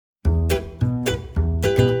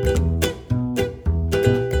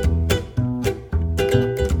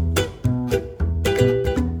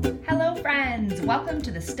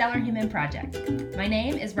Human Project. My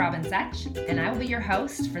name is Robin Such, and I will be your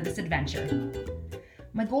host for this adventure.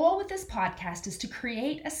 My goal with this podcast is to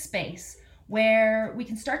create a space where we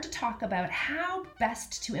can start to talk about how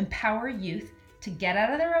best to empower youth to get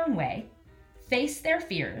out of their own way, face their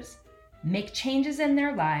fears, make changes in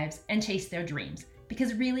their lives, and chase their dreams.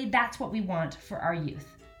 Because really, that's what we want for our youth.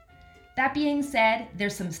 That being said,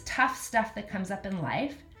 there's some tough stuff that comes up in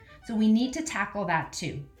life, so we need to tackle that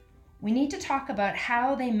too. We need to talk about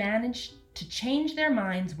how they manage to change their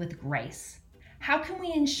minds with grace. How can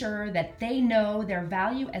we ensure that they know their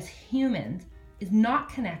value as humans is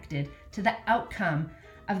not connected to the outcome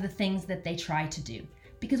of the things that they try to do?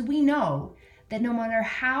 Because we know that no matter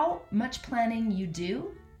how much planning you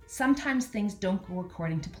do, sometimes things don't go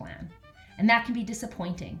according to plan. And that can be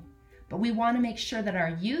disappointing. But we want to make sure that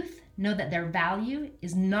our youth know that their value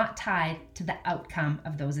is not tied to the outcome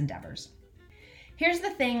of those endeavors. Here's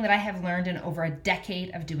the thing that I have learned in over a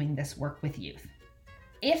decade of doing this work with youth.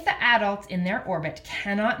 If the adults in their orbit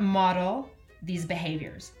cannot model these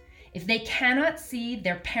behaviors, if they cannot see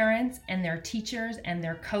their parents and their teachers and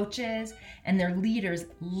their coaches and their leaders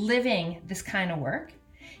living this kind of work,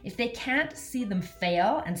 if they can't see them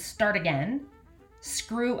fail and start again,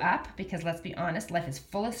 screw up, because let's be honest, life is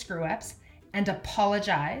full of screw ups, and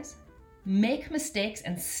apologize, make mistakes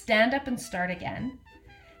and stand up and start again,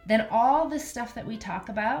 then all this stuff that we talk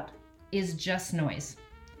about is just noise.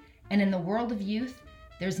 And in the world of youth,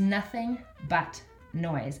 there's nothing but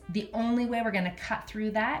noise. The only way we're going to cut through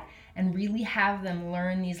that and really have them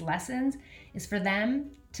learn these lessons is for them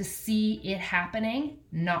to see it happening,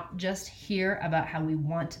 not just hear about how we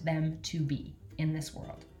want them to be in this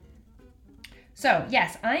world. So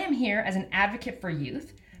yes, I am here as an advocate for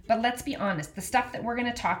youth, but let's be honest, the stuff that we're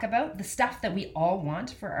going to talk about, the stuff that we all want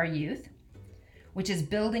for our youth, which is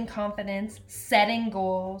building confidence, setting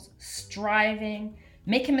goals, striving,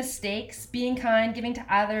 making mistakes, being kind, giving to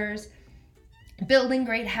others, building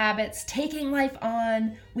great habits, taking life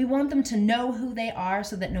on. We want them to know who they are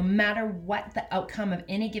so that no matter what the outcome of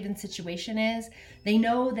any given situation is, they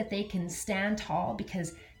know that they can stand tall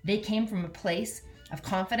because they came from a place of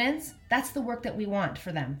confidence. That's the work that we want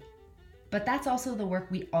for them. But that's also the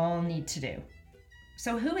work we all need to do.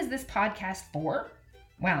 So who is this podcast for?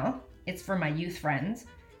 Well, it's for my youth friends.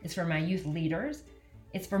 It's for my youth leaders.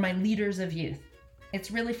 It's for my leaders of youth. It's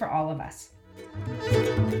really for all of us.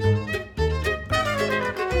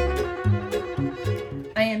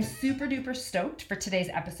 I am super duper stoked for today's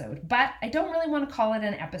episode, but I don't really want to call it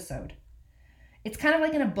an episode. It's kind of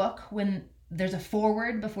like in a book when there's a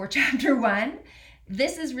foreword before chapter 1.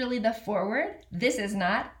 This is really the foreword. This is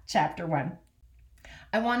not chapter 1.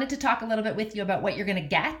 I wanted to talk a little bit with you about what you're going to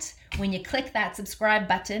get when you click that subscribe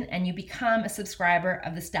button and you become a subscriber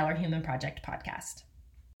of the Stellar Human Project podcast.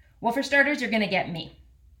 Well, for starters, you're going to get me.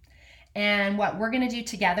 And what we're going to do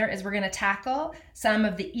together is we're going to tackle some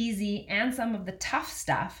of the easy and some of the tough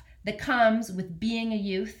stuff that comes with being a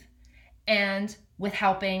youth and with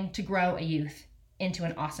helping to grow a youth into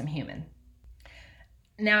an awesome human.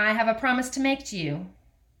 Now, I have a promise to make to you,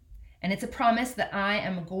 and it's a promise that I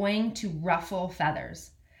am going to ruffle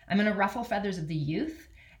feathers. I'm going to ruffle feathers of the youth,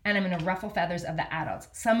 and I'm going to ruffle feathers of the adults.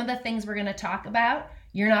 Some of the things we're going to talk about,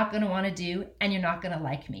 you're not going to want to do, and you're not going to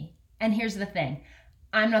like me. And here's the thing.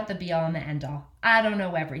 I'm not the be-all and the end-all. I don't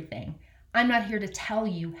know everything. I'm not here to tell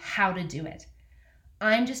you how to do it.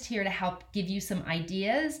 I'm just here to help give you some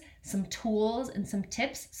ideas, some tools, and some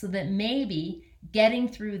tips so that maybe getting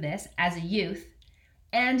through this as a youth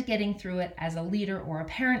and getting through it as a leader or a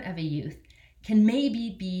parent of a youth can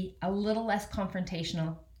maybe be a little less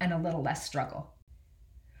confrontational and a little less struggle.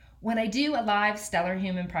 When I do a live Stellar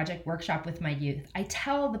Human Project workshop with my youth, I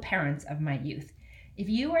tell the parents of my youth, if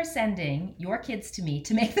you are sending your kids to me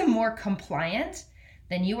to make them more compliant,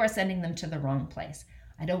 then you are sending them to the wrong place.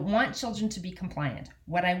 I don't want children to be compliant.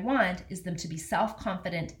 What I want is them to be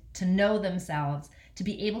self-confident, to know themselves, to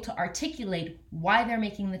be able to articulate why they're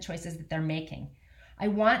making the choices that they're making. I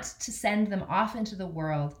want to send them off into the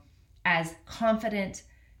world as confident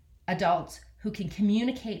adults who can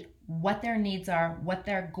communicate what their needs are, what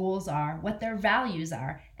their goals are, what their values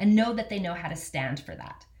are, and know that they know how to stand for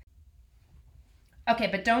that. Okay,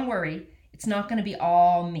 but don't worry, it's not going to be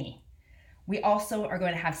all me. We also are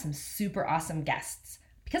going to have some super awesome guests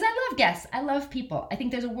because I love guests. I love people. I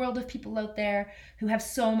think there's a world of people out there who have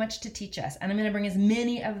so much to teach us, and I'm going to bring as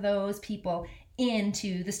many of those people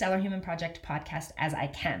into the Stellar Human Project podcast as I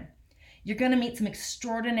can. You're going to meet some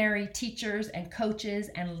extraordinary teachers and coaches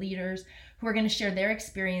and leaders who are going to share their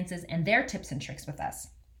experiences and their tips and tricks with us.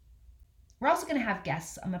 We're also going to have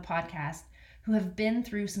guests on the podcast who have been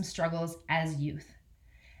through some struggles as youth.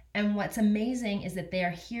 And what's amazing is that they are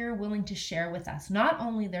here willing to share with us not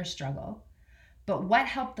only their struggle, but what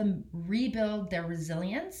helped them rebuild their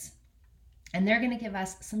resilience. And they're going to give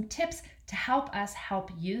us some tips to help us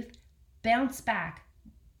help youth bounce back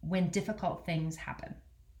when difficult things happen.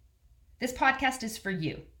 This podcast is for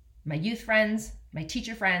you, my youth friends, my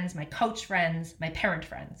teacher friends, my coach friends, my parent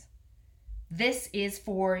friends. This is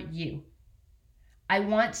for you. I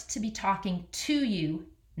want to be talking to you,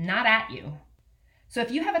 not at you. So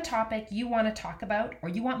if you have a topic you want to talk about, or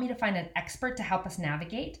you want me to find an expert to help us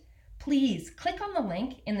navigate, please click on the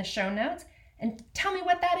link in the show notes and tell me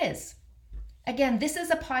what that is. Again, this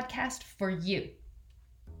is a podcast for you.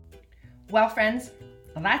 Well, friends,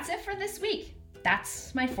 that's it for this week.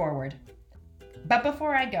 That's my forward. But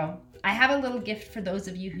before I go, I have a little gift for those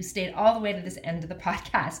of you who stayed all the way to this end of the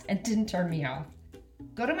podcast and didn't turn me off.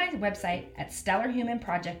 Go to my website at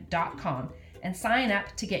stellarhumanproject.com and sign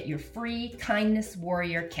up to get your free Kindness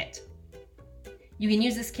Warrior Kit. You can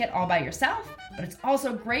use this kit all by yourself, but it's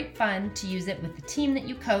also great fun to use it with the team that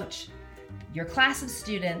you coach, your class of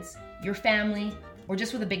students, your family, or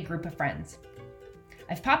just with a big group of friends.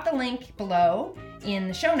 I've popped the link below in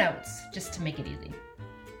the show notes just to make it easy.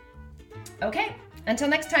 Okay, until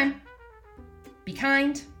next time, be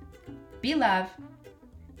kind, be love,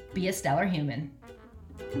 be a stellar human.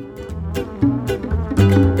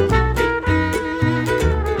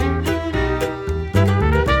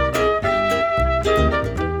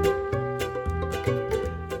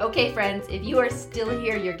 Okay, friends, if you are still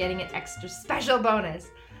here, you're getting an extra special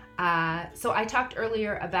bonus. So I talked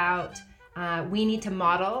earlier about we need to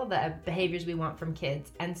model the behaviors we want from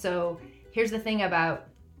kids. And so here's the thing about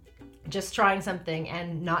just trying something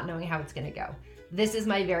and not knowing how it's going to go. This is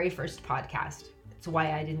my very first podcast. It's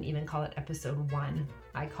why I didn't even call it episode 1.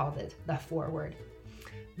 I called it the forward,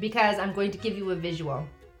 because I'm going to give you a visual.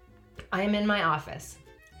 I am in my office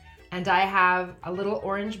and I have a little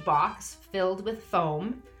orange box filled with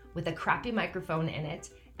foam with a crappy microphone in it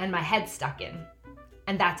and my head stuck in.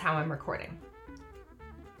 And that's how I'm recording.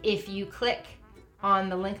 If you click on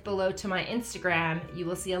the link below to my Instagram, you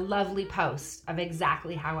will see a lovely post of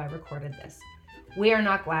exactly how I recorded this. We are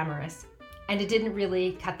not glamorous, and it didn't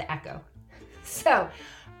really cut the echo. So,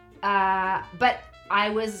 but I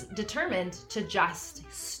was determined to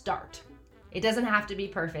just start. It doesn't have to be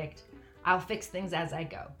perfect. I'll fix things as I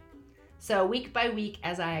go. So week by week,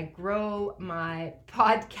 as I grow my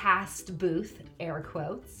podcast booth, air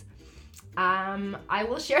quotes, I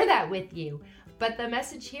will share that with you. But the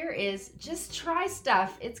message here is just try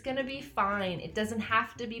stuff. It's going to be fine. It doesn't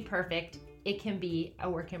have to be perfect. It can be a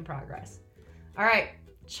work in progress. All right.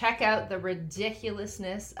 Check out the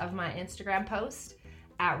ridiculousness of my Instagram post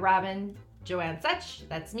at Robin Joanne Such.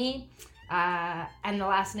 That's me. And the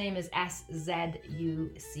last name is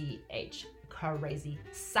SZUCH. Crazy.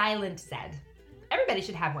 Silent Z. Everybody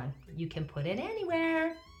should have one. You can put it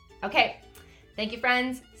anywhere. Okay. Thank you,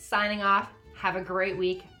 friends. Signing off. Have a great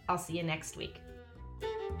week. I'll see you next week.